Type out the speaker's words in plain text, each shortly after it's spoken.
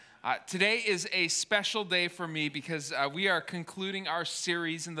Today is a special day for me because we are concluding our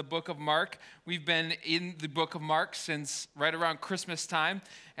series in the book of Mark. We've been in the book of Mark since right around Christmas time,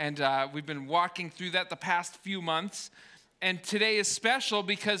 and we've been walking through that the past few months. And today is special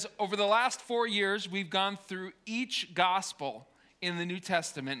because over the last 4 years, we've gone through each gospel in the New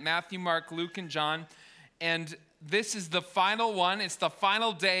Testament, Matthew, Mark, Luke, and John. And this is the final one. It's the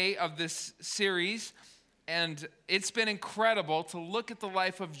final day of this series. And it's been incredible to look at the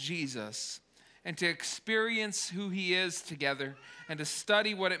life of Jesus and to experience who he is together and to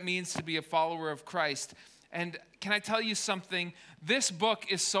study what it means to be a follower of Christ. And can I tell you something? This book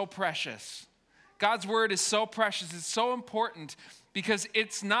is so precious. God's word is so precious. It's so important because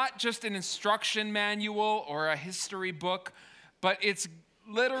it's not just an instruction manual or a history book, but it's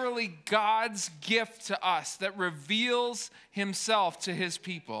literally God's gift to us that reveals himself to his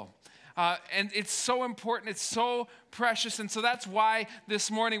people. And it's so important, it's so precious, and so that's why this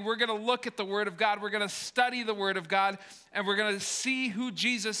morning we're going to look at the Word of God, we're going to study the Word of God, and we're going to see who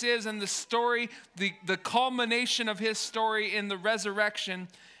Jesus is and the story, the culmination of his story in the resurrection,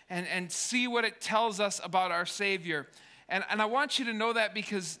 and see what it tells us about our Savior. And I want you to know that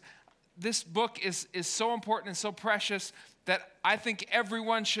because this book is so important and so precious that I think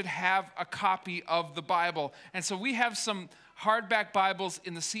everyone should have a copy of the Bible. And so we have some hardback Bibles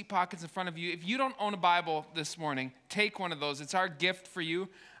in the seat pockets in front of you. If you don't own a Bible this morning, take one of those. It's our gift for you.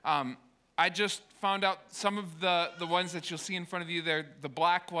 I just found out some of the ones that you'll see in front of you, they're the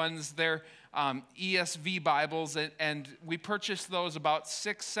black ones. They're ESV Bibles, and we purchased those about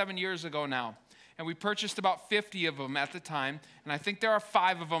 6-7 years ago now. And we purchased about 50 of them at the time, and I think there are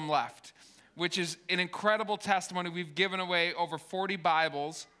 5 of them left, which is an incredible testimony. We've given away over 40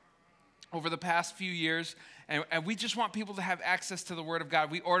 Bibles over the past few years, and we just want people to have access to the Word of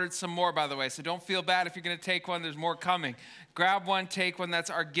God. We ordered some more, by the way, so don't feel bad if you're going to take one. There's more coming. Grab one, take one. That's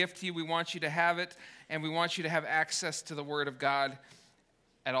our gift to you. We want you to have it, and we want you to have access to the Word of God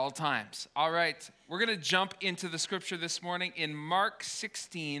at all times. All right, we're going to jump into the Scripture this morning in Mark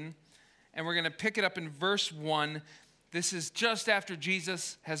 16, and we're going to pick it up in verse 1. This is just after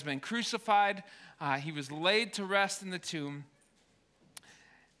Jesus has been crucified. He was laid to rest in the tomb,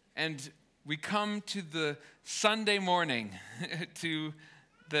 and we come to the Sunday morning, to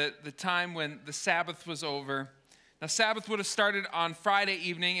the time when the Sabbath was over. Now, Sabbath would have started on Friday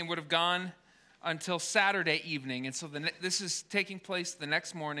evening and would have gone until Saturday evening. And so this is taking place the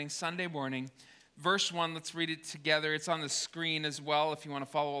next morning, Sunday morning. Verse 1, let's read it together. It's on the screen as well if you want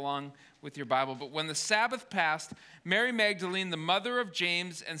to follow along with your Bible. But when the Sabbath passed, Mary Magdalene, the mother of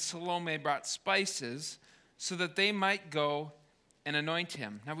James, and Salome brought spices so that they might go and anoint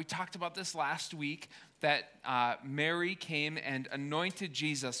him. Now, we talked about this last week, that Mary came and anointed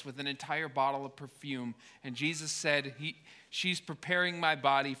Jesus with an entire bottle of perfume. And Jesus said, she's preparing my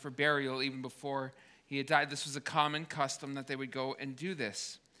body for burial even before he had died. This was a common custom that they would go and do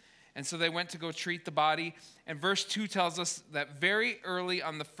this. And so they went to go treat the body. And verse 2 tells us that very early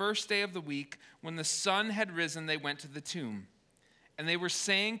on the first day of the week, when the sun had risen, they went to the tomb. And they were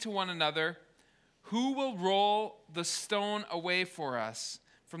saying to one another, "Who will roll the stone away for us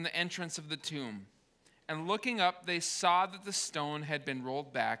from the entrance of the tomb?" And looking up, they saw that the stone had been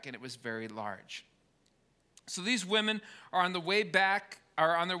rolled back, and it was very large. So these women are on the way back,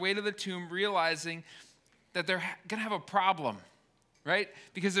 are on their way to the tomb, realizing that they're going to have a problem, right?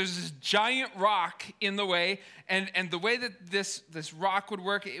 Because there's this giant rock in the way, and the way that this rock would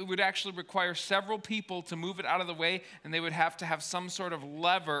work, it would actually require several people to move it out of the way, and they would have to have some sort of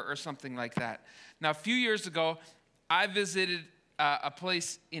lever or something like that. Now, a few years ago, I visited a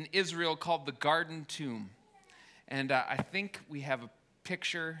place in Israel called the Garden Tomb, and I think we have a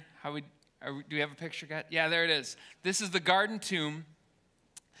picture. Do we have a picture, Kat? Yeah, there it is. This is the Garden Tomb,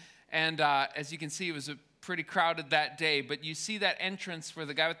 and as you can see, it was pretty crowded that day, but you see that entrance where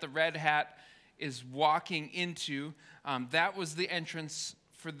the guy with the red hat is walking into. That was the entrance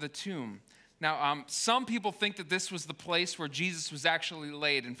for the tomb. Now, some people think that this was the place where Jesus was actually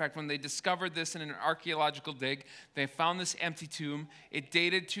laid. In fact, when they discovered this in an archaeological dig, they found this empty tomb. It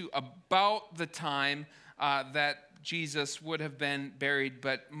dated to about the time that Jesus would have been buried,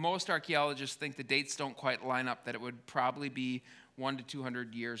 but most archaeologists think the dates don't quite line up, that it would probably be 100 to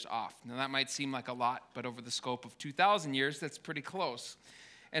 200 years off. Now, that might seem like a lot, but over the scope of 2,000 years, that's pretty close.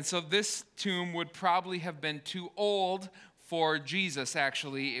 And so this tomb would probably have been too old for Jesus,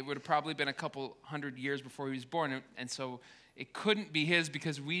 actually. It would have probably been a couple hundred years before he was born, and so it couldn't be his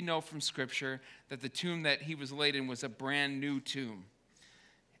because we know from Scripture that the tomb that he was laid in was a brand new tomb.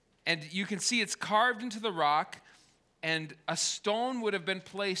 And you can see it's carved into the rock, and a stone would have been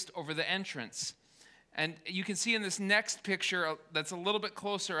placed over the entrance. And you can see in this next picture that's a little bit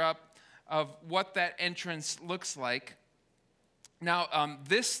closer up of what that entrance looks like. Now,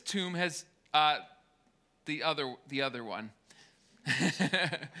 this tomb has the other one.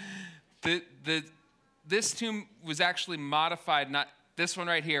 This tomb was actually modified, not this one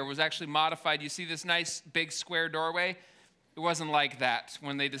right here, was actually modified. You see this nice big square doorway? It wasn't like that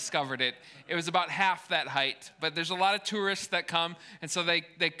when they discovered it. It was about half that height. But there's a lot of tourists that come, and so they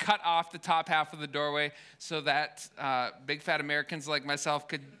cut off the top half of the doorway so that big fat Americans like myself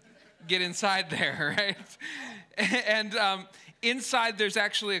could get inside there, right? And inside there's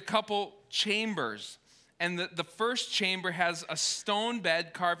actually a couple chambers. And the first chamber has a stone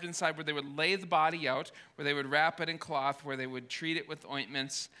bed carved inside where they would lay the body out, where they would wrap it in cloth, where they would treat it with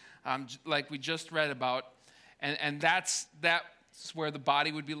ointments, like we just read about. And that's where the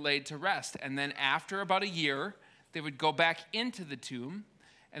body would be laid to rest. And then after about a year, they would go back into the tomb,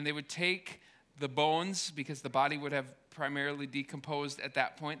 and they would take the bones, because the body would have primarily decomposed at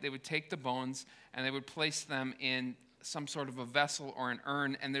that point. They would take the bones, and they would place them in some sort of a vessel or an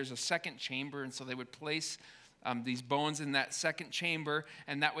urn, and there's a second chamber, and so they would place these bones in that second chamber,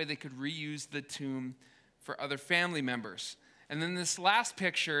 and that way they could reuse the tomb for other family members. And then this last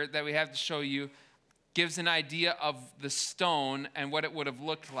picture that we have to show you gives an idea of the stone and what it would have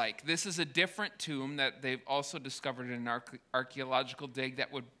looked like. This is a different tomb that they've also discovered in an archaeological dig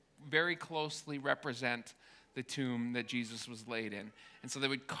that would very closely represent the tomb that Jesus was laid in. And so they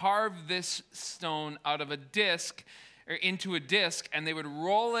would carve this stone out of a disc, or into a disc, and they would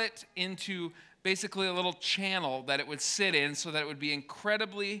roll it into basically a little channel that it would sit in so that it would be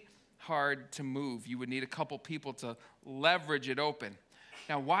incredibly hard to move. You would need a couple people to leverage it open.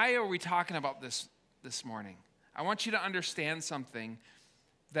 Now, why are we talking about this morning? I want you to understand something,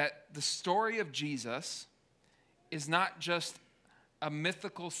 that the story of Jesus is not just a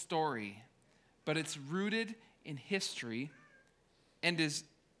mythical story, but it's rooted in history and is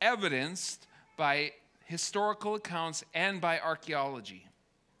evidenced by historical accounts and by archaeology.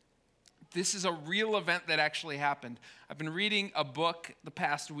 This is a real event that actually happened. I've been reading a book the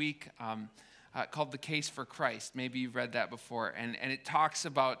past week called The Case for Christ. Maybe you've read that before. And it talks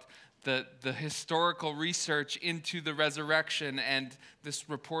about the historical research into the resurrection and this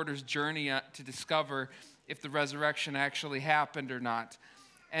reporter's journey to discover if the resurrection actually happened or not.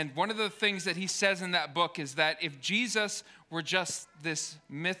 And one of the things that he says in that book is that if Jesus were just this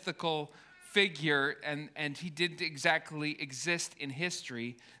mythical figure and he didn't exactly exist in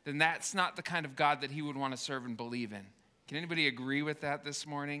history, then that's not the kind of God that he would want to serve and believe in. Can anybody agree with that this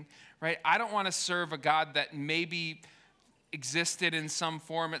morning? Right? I don't want to serve a God that maybe existed in some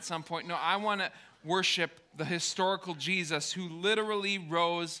form at some point. No, I want to worship the historical Jesus who literally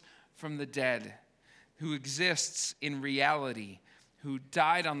rose from the dead, who exists in reality, who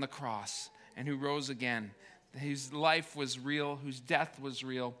died on the cross and who rose again, whose life was real, whose death was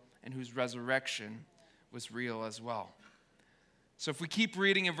real, and whose resurrection was real as well. So if we keep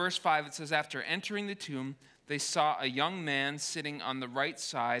reading in verse 5, it says, after entering the tomb, they saw a young man sitting on the right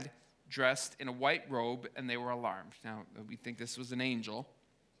side, dressed in a white robe, and they were alarmed. Now, we think this was an angel.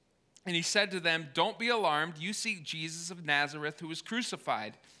 And he said to them, don't be alarmed. You seek Jesus of Nazareth, who was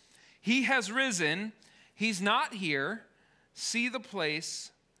crucified. He has risen. He's not here. See the place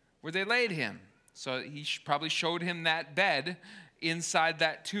where they laid him. So he probably showed him that bed inside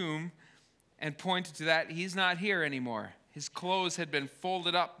that tomb and pointed to that. He's not here anymore. His clothes had been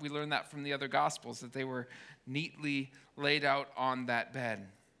folded up. We learned that from the other Gospels, that they were neatly laid out on that bed.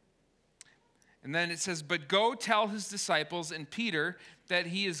 And then it says, but go tell his disciples and Peter that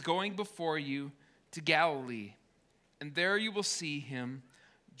he is going before you to Galilee, and there you will see him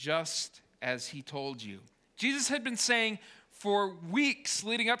just as he told you. Jesus had been saying for weeks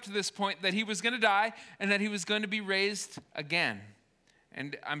leading up to this point that he was going to die and that he was going to be raised again.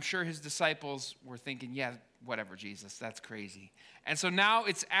 And I'm sure his disciples were thinking, yeah, whatever, Jesus, that's crazy. And so now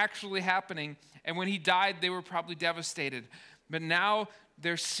it's actually happening. And when he died, they were probably devastated. But now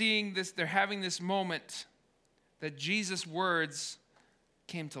they're seeing this, they're having this moment that Jesus' words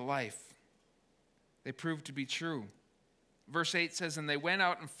came to life. They proved to be true. Verse 8 says, and they went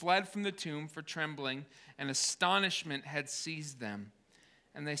out and fled from the tomb for trembling, and astonishment had seized them.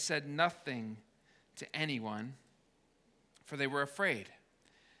 And they said nothing to anyone, for they were afraid.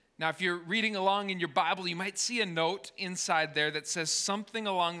 Now, if you're reading along in your Bible, you might see a note inside there that says something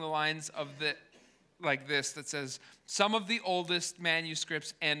along the lines of like this, that says, some of the oldest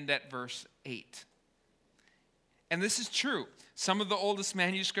manuscripts end at verse 8. And this is true. Some of the oldest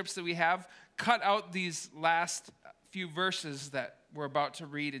manuscripts that we have cut out these last few verses that we're about to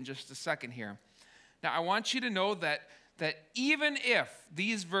read in just a second here. Now, I want you to know that that even if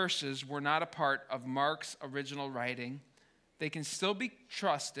these verses were not a part of Mark's original writing, they can still be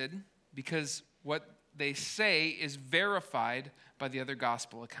trusted because what they say is verified by the other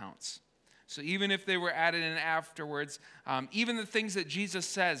gospel accounts. So even if they were added in afterwards, even the things that Jesus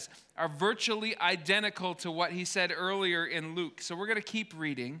says are virtually identical to what he said earlier in Luke. So we're going to keep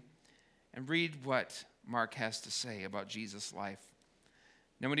reading and read what Mark has to say about Jesus' life.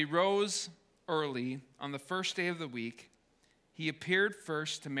 Now when he rose early on the first day of the week, he appeared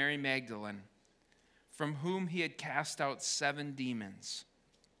first to Mary Magdalene, from whom he had cast out 7 demons.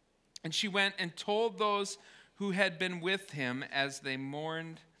 And she went and told those who had been with him as they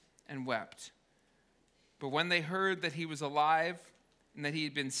mourned and wept. But when they heard that he was alive and that he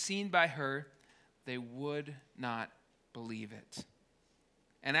had been seen by her, they would not believe it.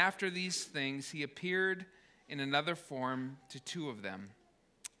 And after these things, he appeared in another form to 2 of them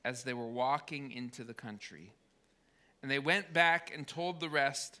as they were walking into the country. And they went back and told the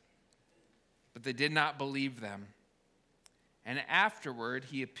rest, but they did not believe them. And afterward,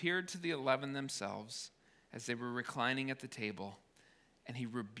 he appeared to the 11 themselves as they were reclining at the table. And he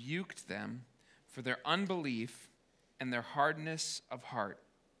rebuked them for their unbelief and their hardness of heart,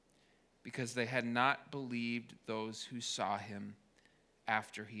 because they had not believed those who saw him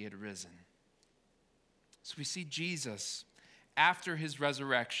after he had risen. So we see Jesus after his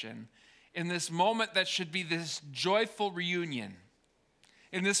resurrection in this moment that should be this joyful reunion,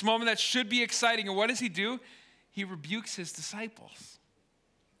 in this moment that should be exciting. And what does he do? He rebukes his disciples.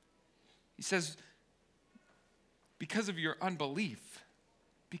 He says, because of your unbelief,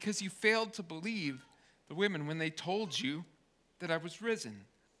 because you failed to believe the women when they told you that I was risen.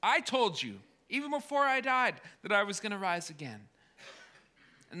 I told you, even before I died, that I was going to rise again.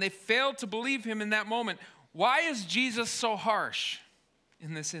 And they failed to believe him in that moment. Why is Jesus so harsh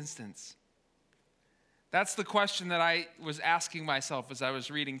in this instance? That's the question that I was asking myself as I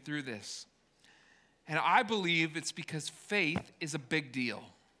was reading through this. And I believe it's because faith is a big deal.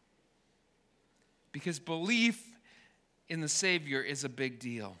 Because belief in the Savior is a big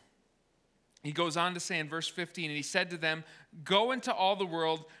deal. He goes on to say in verse 15, and he said to them, "Go into all the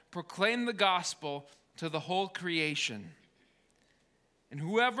world, proclaim the gospel to the whole creation. And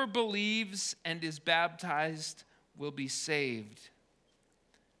whoever believes and is baptized will be saved.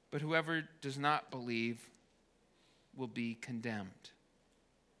 But whoever does not believe will be condemned."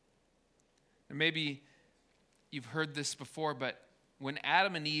 Or maybe you've heard this before, but when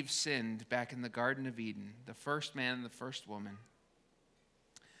Adam and Eve sinned back in the Garden of Eden, the first man and the first woman,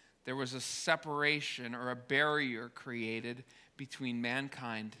 there was a separation or a barrier created between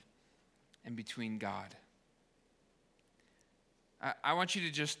mankind and between God. I want you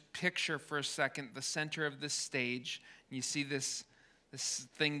to just picture for a second the center of this stage. And you see this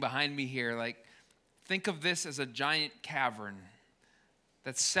thing behind me here. Like, think of this as a giant cavern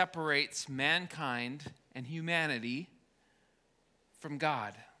that separates mankind and humanity from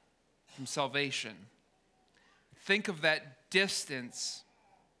God, from salvation. Think of that distance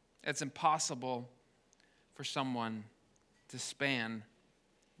that's impossible for someone to span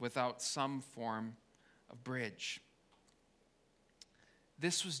without some form of bridge.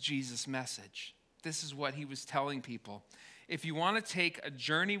 This was Jesus' message. This is what he was telling people. If you want to take a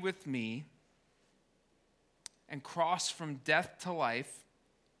journey with me and cross from death to life,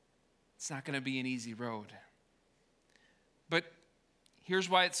 it's not going to be an easy road. But here's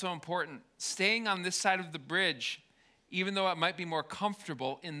why it's so important. Staying on this side of the bridge, even though it might be more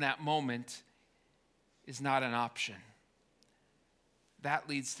comfortable in that moment, is not an option. That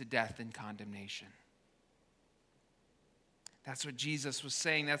leads to death and condemnation. That's what Jesus was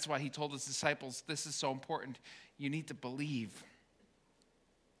saying. That's why he told his disciples, this is so important. You need to believe.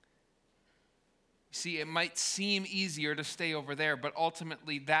 See, it might seem easier to stay over there, but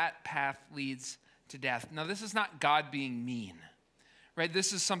ultimately that path leads to death. Now, this is not God being mean, right?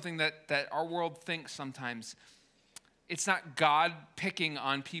 This is something that our world thinks sometimes. It's not God picking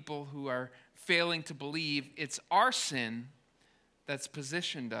on people who are failing to believe. It's our sin that's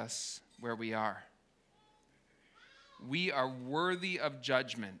positioned us where we are. We are worthy of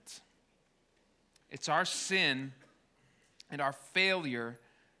judgment. It's our sin and our failure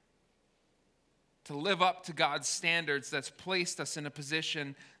to live up to God's standards that's placed us in a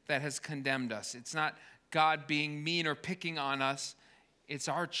position that has condemned us. It's not God being mean or picking on us. It's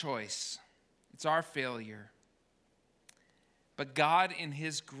our choice. It's our failure. But God, in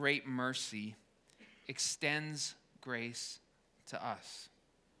his great mercy, extends grace to us.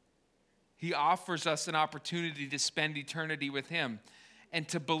 He offers us an opportunity to spend eternity with him. And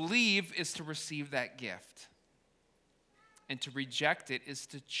to believe is to receive that gift. And to reject it is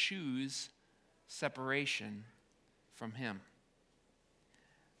to choose separation from him.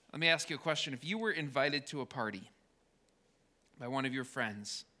 Let me ask you a question. If you were invited to a party by one of your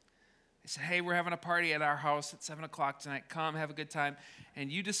friends, they said, hey, we're having a party at our house at 7 o'clock tonight. Come, have a good time.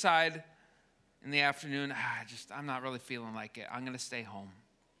 And you decide in the afternoon, I'm not really feeling like it. I'm going to stay home.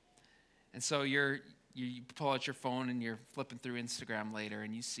 And so you pull out your phone and you're flipping through Instagram later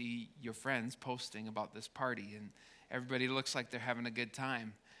and you see your friends posting about this party and everybody looks like they're having a good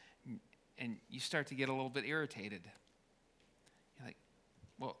time. And you start to get a little bit irritated. You're like,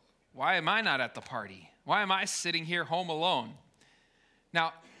 well, why am I not at the party? Why am I sitting here home alone?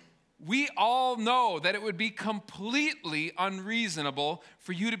 Now, we all know that it would be completely unreasonable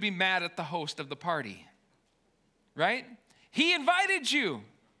for you to be mad at the host of the party, right? He invited you.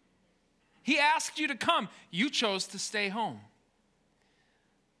 He asked you to come. You chose to stay home.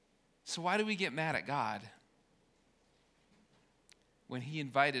 So why do we get mad at God when he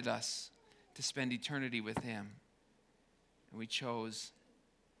invited us to spend eternity with him and we chose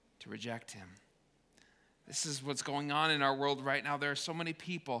to reject him? This is what's going on in our world right now. There are so many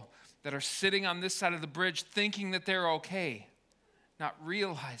people that are sitting on this side of the bridge thinking that they're okay, not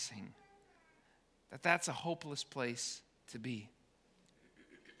realizing that that's a hopeless place to be.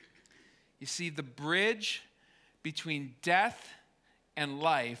 You see, the bridge between death and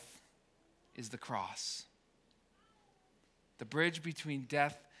life is the cross. The bridge between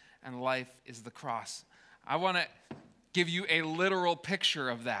death and life is the cross. I want to give you a literal picture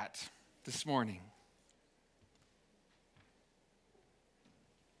of that this morning.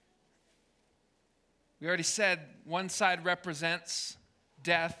 We already said one side represents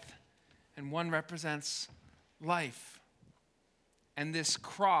death and one represents life. And this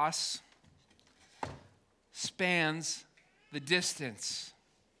cross spans the distance.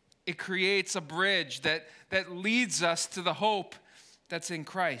 It creates a bridge that leads us to the hope that's in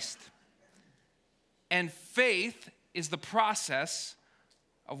Christ. And faith is the process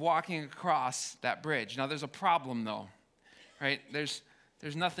of walking across that bridge. Now, there's a problem, though, right? There's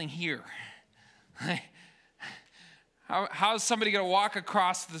nothing here. How is somebody going to walk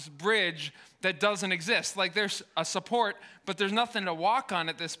across this bridge that doesn't exist? Like, there's a support, but there's nothing to walk on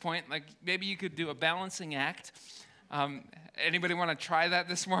at this point. Like, maybe you could do a balancing act. Anybody want to try that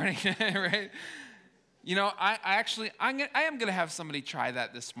this morning? Right? You know, I am going to have somebody try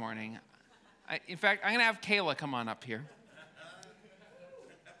that this morning. In fact, I'm going to have Kayla come on up here.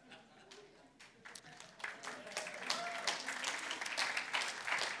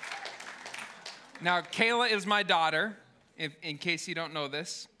 Now, Kayla is my daughter, in case you don't know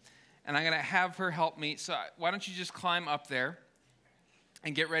this, and I'm going to have her help me. So why don't you just climb up there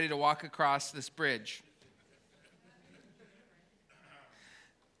and get ready to walk across this bridge.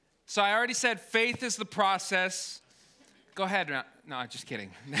 So I already said faith is the process. Go ahead. No, just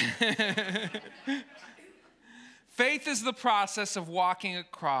kidding. Faith is the process of walking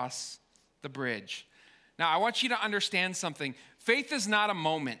across the bridge. Now, I want you to understand something. Faith is not a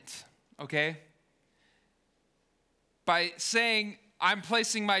moment, okay? By saying, I'm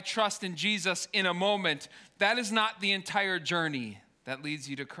placing my trust in Jesus in a moment, that is not the entire journey that leads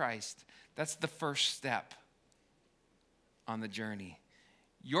you to Christ. That's the first step on the journey.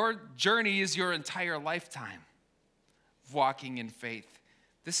 Your journey is your entire lifetime of walking in faith.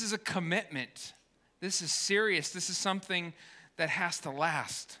 This is a commitment. This is serious. This is something that has to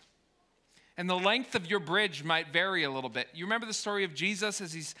last. And the length of your bridge might vary a little bit. You remember the story of Jesus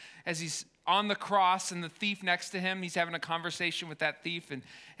as he's on the cross and the thief next to him, he's having a conversation with that thief,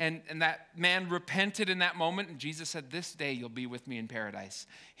 and that man repented in that moment, and Jesus said, this day you'll be with me in paradise.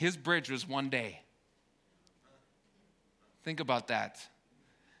 His bridge was one day. Think about that.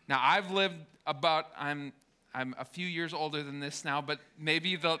 Now, I've lived I'm a few years older than this now, but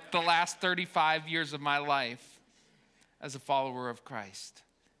maybe the last 35 years of my life as a follower of Christ.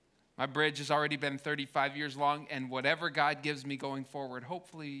 My bridge has already been 35 years long, and whatever God gives me going forward,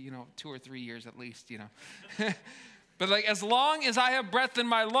 hopefully, 2 or 3 years at least, But as long as I have breath in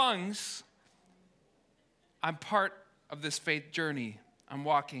my lungs, I'm part of this faith journey. I'm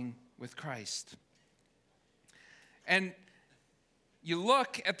walking with Christ. And you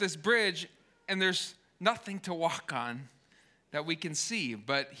look at this bridge, and there's nothing to walk on that we can see.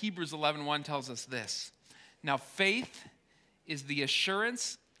 But Hebrews 11:1 tells us this. Now, faith is the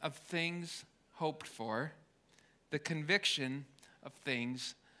assurance of things hoped for, the conviction of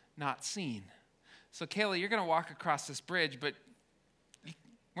things not seen. So, Kayla, you're going to walk across this bridge, but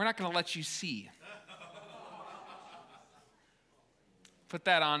we're not going to let you see. Put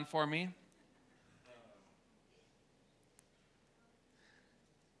that on for me.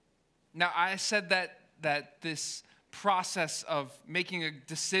 Now, I said that this process of making a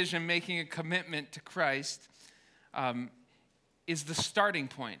decision, making a commitment to Christ, is the starting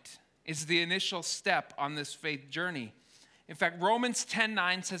point, is the initial step on this faith journey. In fact, Romans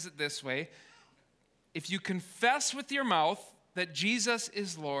 10:9 says it this way: if you confess with your mouth that Jesus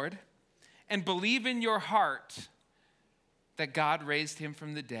is Lord and believe in your heart that God raised him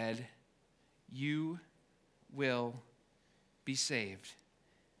from the dead, you will be saved.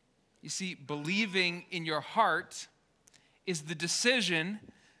 You see, believing in your heart is the decision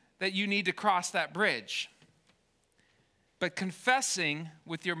that you need to cross that bridge. But confessing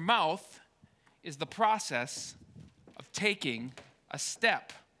with your mouth is the process of taking a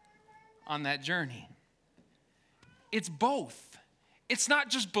step on that journey. It's both. It's not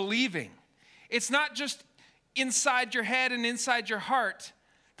just believing. It's not just inside your head and inside your heart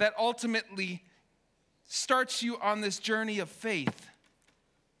that ultimately starts you on this journey of faith.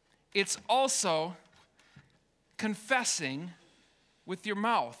 It's also confessing with your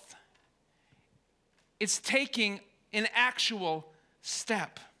mouth. It's taking an actual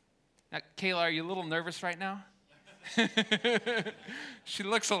step. Now, Kayla, are you a little nervous right now? She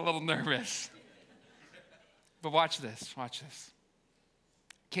looks a little nervous. But watch this, watch this.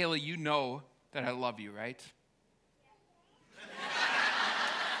 Kayla, you know that I love you, right?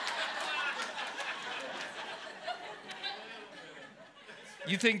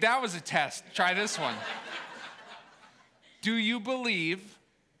 You think that was a test? Try this one. Do you believe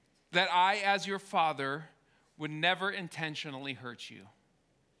that I, as your father, would never intentionally hurt you?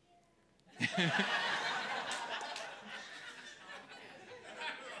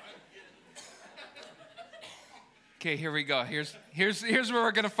 Okay, here we go. Here's where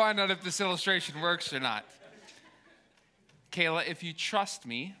we're going to find out if this illustration works or not. Kayla, if you trust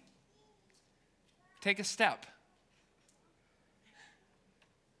me, take a step.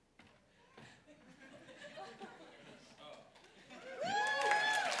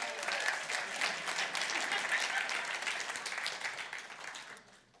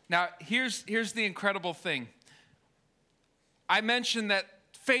 Now, here's the incredible thing. I mentioned that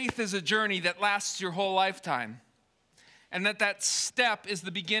faith is a journey that lasts your whole lifetime, and that step is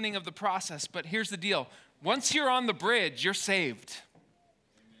the beginning of the process. But here's the deal. Once you're on the bridge, you're saved.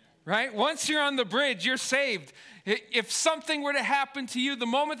 Right? Once you're on the bridge, you're saved. If something were to happen to you, the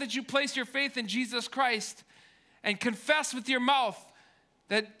moment that you place your faith in Jesus Christ and confess with your mouth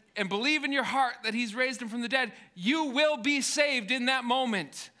and believe in your heart that he's raised him from the dead, you will be saved in that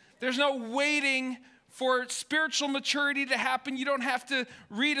moment. There's no waiting for spiritual maturity to happen. You don't have to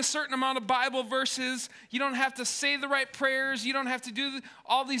read a certain amount of Bible verses. You don't have to say the right prayers. You don't have to do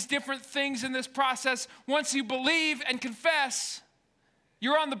all these different things in this process. Once you believe and confess,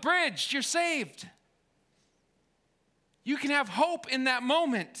 you're on the bridge. You're saved. You can have hope in that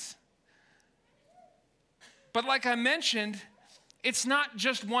moment. But like I mentioned, it's not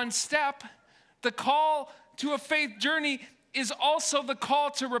just one step. The call to a faith journey is also the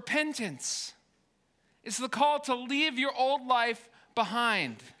call to repentance. It's the call to leave your old life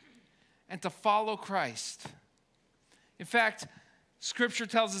behind and to follow Christ. In fact, Scripture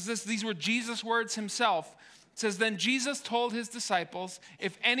tells us this. These were Jesus' words himself. It says, then Jesus told his disciples,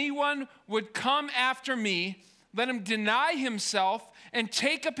 if anyone would come after me, let him deny himself and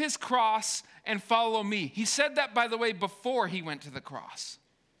take up his cross and follow me. He said that, by the way, before he went to the cross.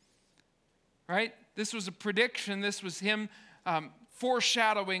 Right? This was a prediction. This was him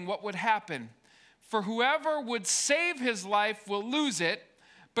foreshadowing what would happen. For whoever would save his life will lose it,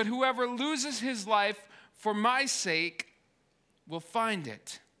 but whoever loses his life for my sake will find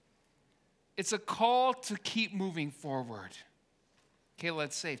it. It's a call to keep moving forward. Okay,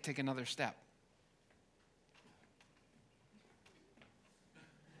 let's save. Take another step.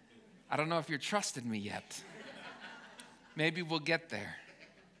 I don't know if you're trusting me yet. Maybe we'll get there.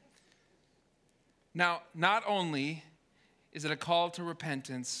 Now, not only is it a call to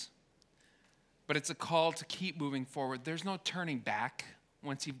repentance, but it's a call to keep moving forward. There's no turning back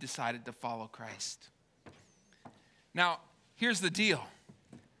once you've decided to follow Christ. Now, here's the deal.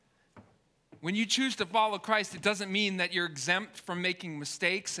 When you choose to follow Christ, it doesn't mean that you're exempt from making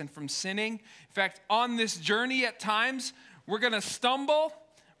mistakes and from sinning. In fact, on this journey at times, we're going to stumble,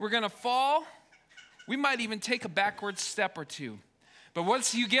 we're going to fall, we might even take a backward step or two. But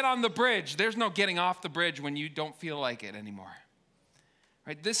once you get on the bridge, there's no getting off the bridge when you don't feel like it anymore.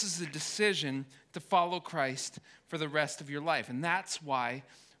 Right? This is a decision to follow Christ for the rest of your life. And that's why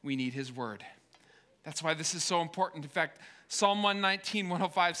we need his word. That's why this is so important. In fact, Psalm 119,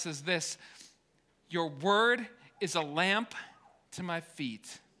 105 says this, your word is a lamp to my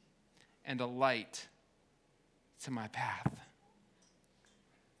feet and a light to my path.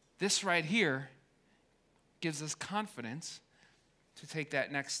 This right here gives us confidence to take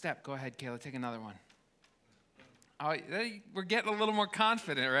that next step. Go ahead, Kayla, take another one. Oh, we're getting a little more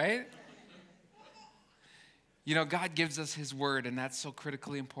confident, right? You know, God gives us his word, and that's so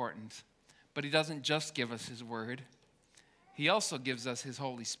critically important. But he doesn't just give us his word. He also gives us his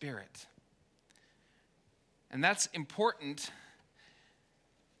Holy Spirit. And that's important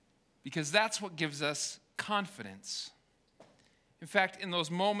because that's what gives us confidence. In fact, in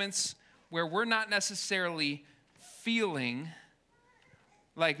those moments where we're not necessarily feeling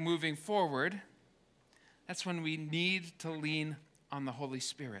like moving forward, that's when we need to lean on the Holy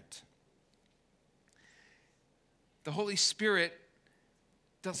Spirit. The Holy Spirit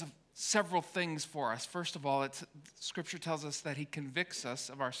does several things for us. First of all, Scripture tells us that he convicts us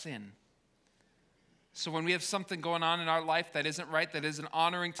of our sin. So when we have something going on in our life that isn't right, that isn't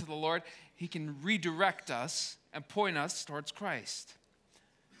honoring to the Lord, he can redirect us and point us towards Christ.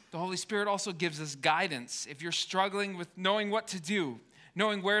 The Holy Spirit also gives us guidance. If you're struggling with knowing what to do,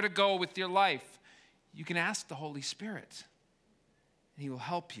 knowing where to go with your life, you can ask the Holy Spirit, and he will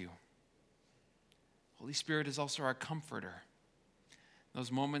help you. Holy Spirit is also our comforter.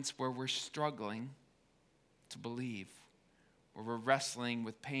 Those moments where we're struggling to believe, where we're wrestling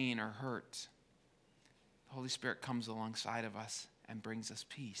with pain or hurt, the Holy Spirit comes alongside of us and brings us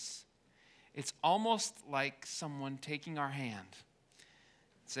peace. It's almost like someone taking our hand,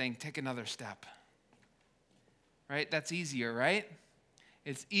 saying, take another step. Right? That's easier, right?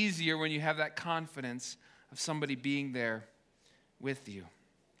 It's easier when you have that confidence of somebody being there with you.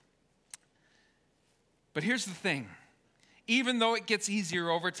 But here's the thing. Even though it gets easier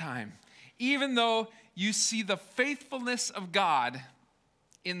over time, even though you see the faithfulness of God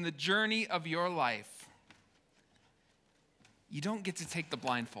in the journey of your life, you don't get to take the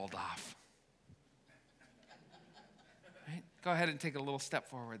blindfold off. Right? Go ahead and take a little step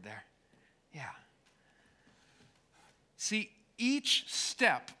forward there. Yeah. See, each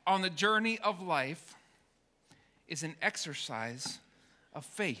step on the journey of life is an exercise of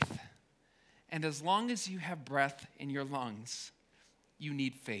faith. And as long as you have breath in your lungs, you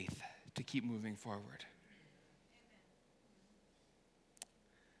need faith to keep moving forward.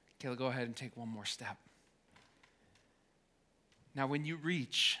 Kayla, go ahead and take one more step. Now, when you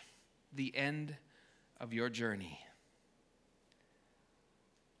reach the end of your journey,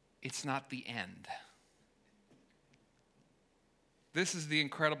 it's not the end. This is the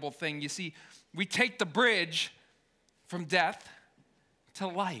incredible thing. You see, we take the bridge from death to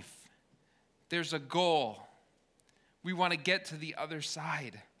life. There's a goal. We want to get to the other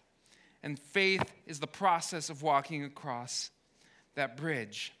side. And faith is the process of walking across that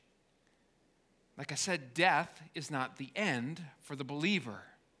bridge. Like I said, death is not the end for the believer.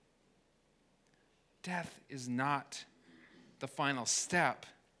 Death is not the final step.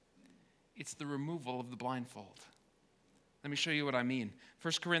 It's the removal of the blindfold. Let me show you what I mean.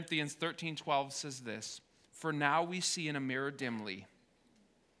 1 Corinthians 13:12 says this, "For now we see in a mirror dimly,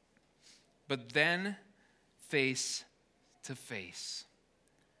 but then face to face.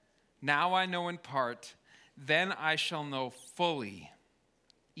 Now I know in part, then I shall know fully,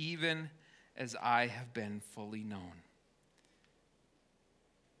 even as I have been fully known."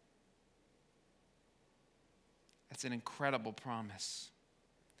 That's an incredible promise.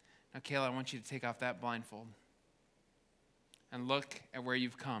 Now, Kayla, I want you to take off that blindfold and look at where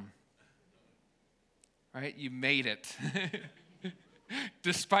you've come. Right? You made it.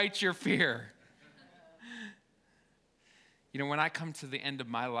 Despite your fear. You know, when I come to the end of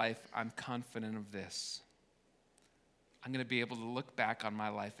my life, I'm confident of this. I'm going to be able to look back on my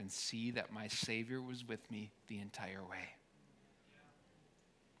life and see that my Savior was with me the entire way.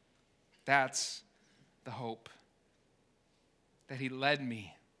 That's the hope. That he led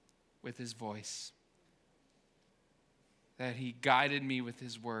me with his voice. That he guided me with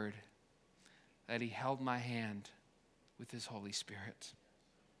his word. That he held my hand with his Holy Spirit.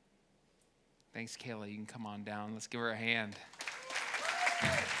 Thanks, Kayla. You can come on down. Let's give her a hand.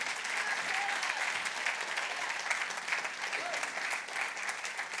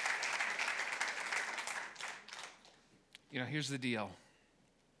 You know, here's the deal.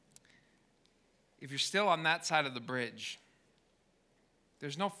 If you're still on that side of the bridge,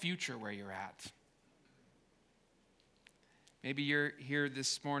 there's no future where you're at. Maybe you're here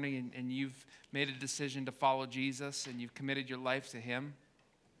this morning and you've made a decision to follow Jesus and you've committed your life to him.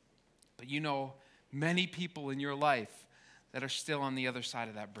 But you know many people in your life that are still on the other side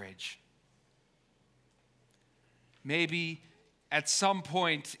of that bridge. Maybe at some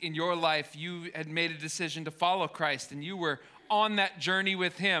point in your life you had made a decision to follow Christ and you were on that journey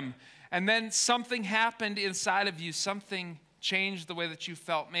with him. And then something happened inside of you, something changed the way that you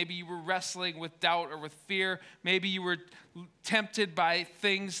felt. Maybe you were wrestling with doubt or with fear. Maybe you were tempted by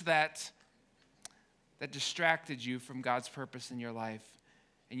things that that distracted you from God's purpose in your life,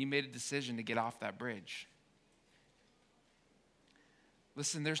 and you made a decision to get off that bridge.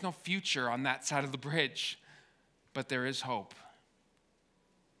 Listen, there's no future on that side of the bridge, but there is hope.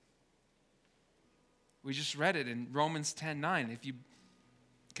 We just read it in Romans 10:9. If you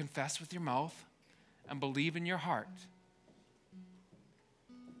confess with your mouth and believe in your heart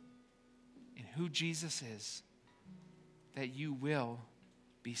in who Jesus is, that you will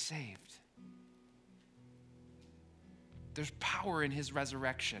be saved. There's power in his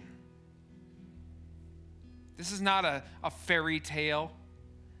resurrection. This is not a fairy tale.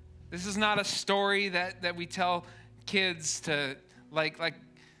 This is not a story that we tell kids to like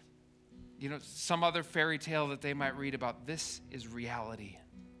some other fairy tale that they might read about. This is reality.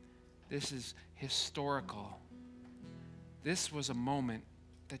 This is historical. This was a moment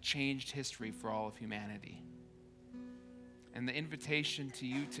that changed history for all of humanity. And the invitation to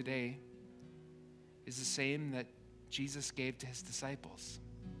you today is the same that Jesus gave to his disciples.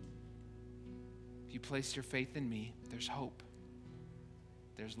 If you place your faith in me, there's hope.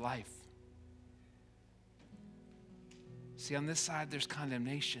 There's life. See, on this side, there's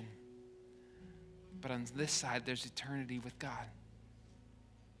condemnation. But on this side, there's eternity with God.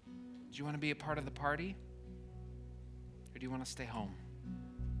 Do you want to be a part of the party? Or do you want to stay home?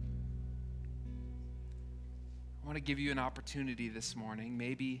 I want to give you an opportunity this morning.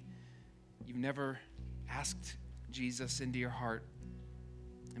 Maybe you've never asked Jesus into your heart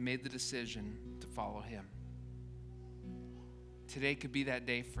and made the decision to follow him. Today could be that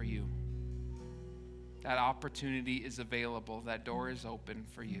day for you. That opportunity is available. That door is open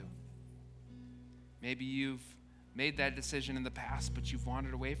for you. Maybe you've made that decision in the past, but you've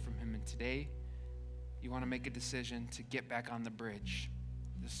wandered away from him, and today you want to make a decision to get back on the bridge,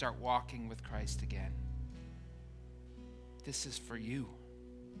 to start walking with Christ again. This is for you.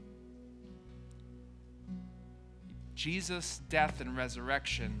 Jesus' death and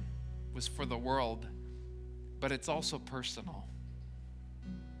resurrection was for the world, but it's also personal.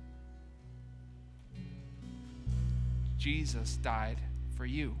 Jesus died for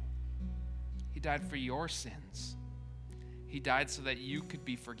you. He died for your sins. He died so that you could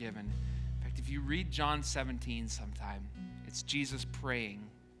be forgiven. In fact, if you read John 17 sometime, it's Jesus praying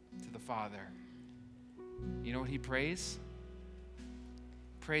to the Father. You know what he prays?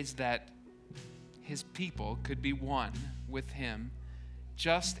 Prays that his people could be one with him,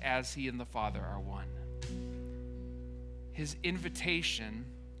 just as he and the Father are one. His invitation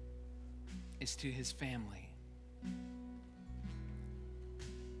is to his family.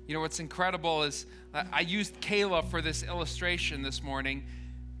 You know, what's incredible is I used Kayla for this illustration this morning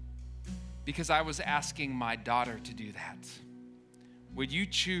because I was asking my daughter to do that. Would you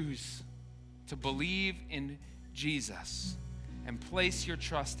choose to believe in Jesus and place your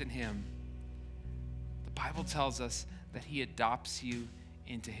trust in him? The Bible tells us that he adopts you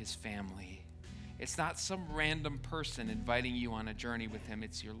into his family. It's not some random person inviting you on a journey with him.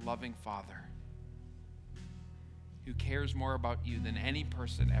 It's your loving Father who cares more about you than any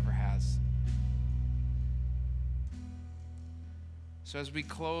person ever has. So as we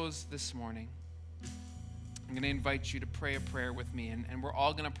close this morning, I'm going to invite you to pray a prayer with me, and we're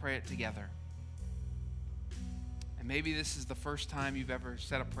all going to pray it together. And maybe this is the first time you've ever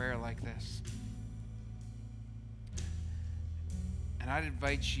said a prayer like this. And I'd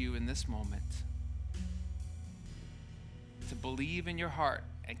invite you in this moment to believe in your heart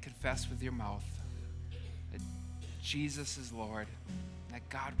and confess with your mouth that Jesus is Lord, that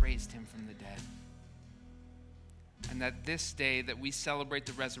God raised him from the dead. And that this day that we celebrate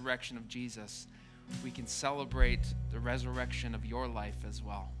the resurrection of Jesus, we can celebrate the resurrection of your life as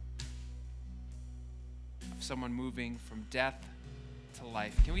well. Of someone moving from death to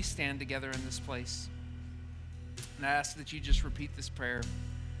life. Can we stand together in this place? And I ask that you just repeat this prayer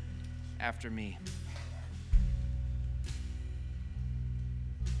after me.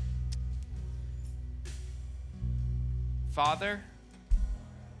 Father,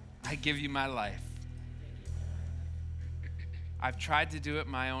 I give you my life. I've tried to do it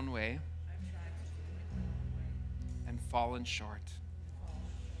my own way and fallen short.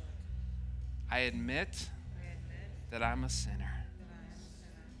 I admit that I'm a sinner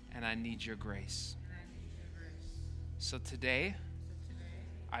and I need your grace. So today,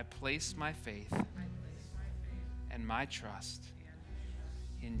 I place my faith and my trust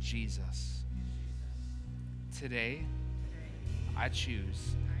in Jesus. Today, I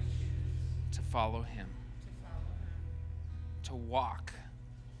choose to follow him, to walk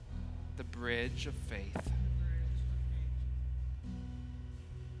the bridge of faith.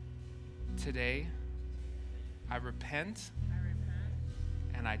 Today, I repent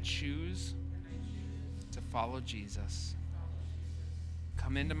and I choose follow Jesus,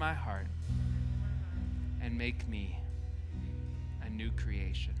 come into my heart and make me a new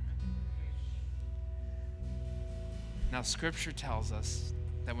creation. Now, Scripture tells us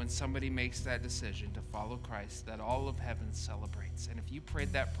that when somebody makes that decision to follow Christ, that all of heaven celebrates. And if you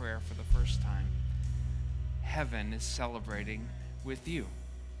prayed that prayer for the first time, heaven is celebrating with you.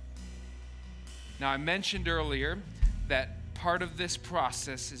 Now, I mentioned earlier that part of this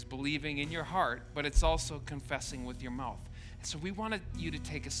process is believing in your heart, but it's also confessing with your mouth. And so we wanted you to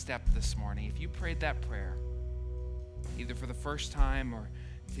take a step this morning. If you prayed that prayer, either for the first time or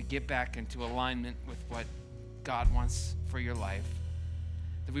to get back into alignment with what God wants for your life,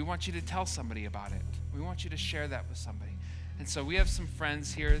 that we want you to tell somebody about it. We want you to share that with somebody. And so we have some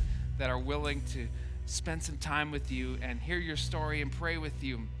friends here that are willing to spend some time with you and hear your story and pray with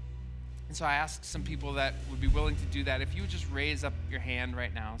you. And so I asked some people that would be willing to do that. If you would just raise up your hand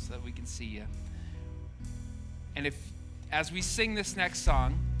right now so that we can see you. And if, as we sing this next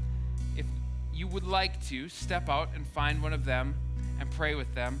song, if you would like to step out and find one of them and pray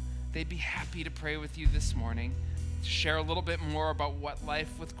with them, they'd be happy to pray with you this morning, to share a little bit more about what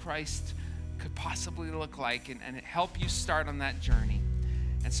life with Christ could possibly look like and help you start on that journey.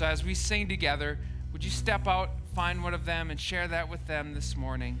 And so as we sing together, would you step out, find one of them, and share that with them this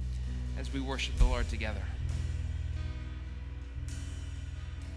morning as we worship the Lord together?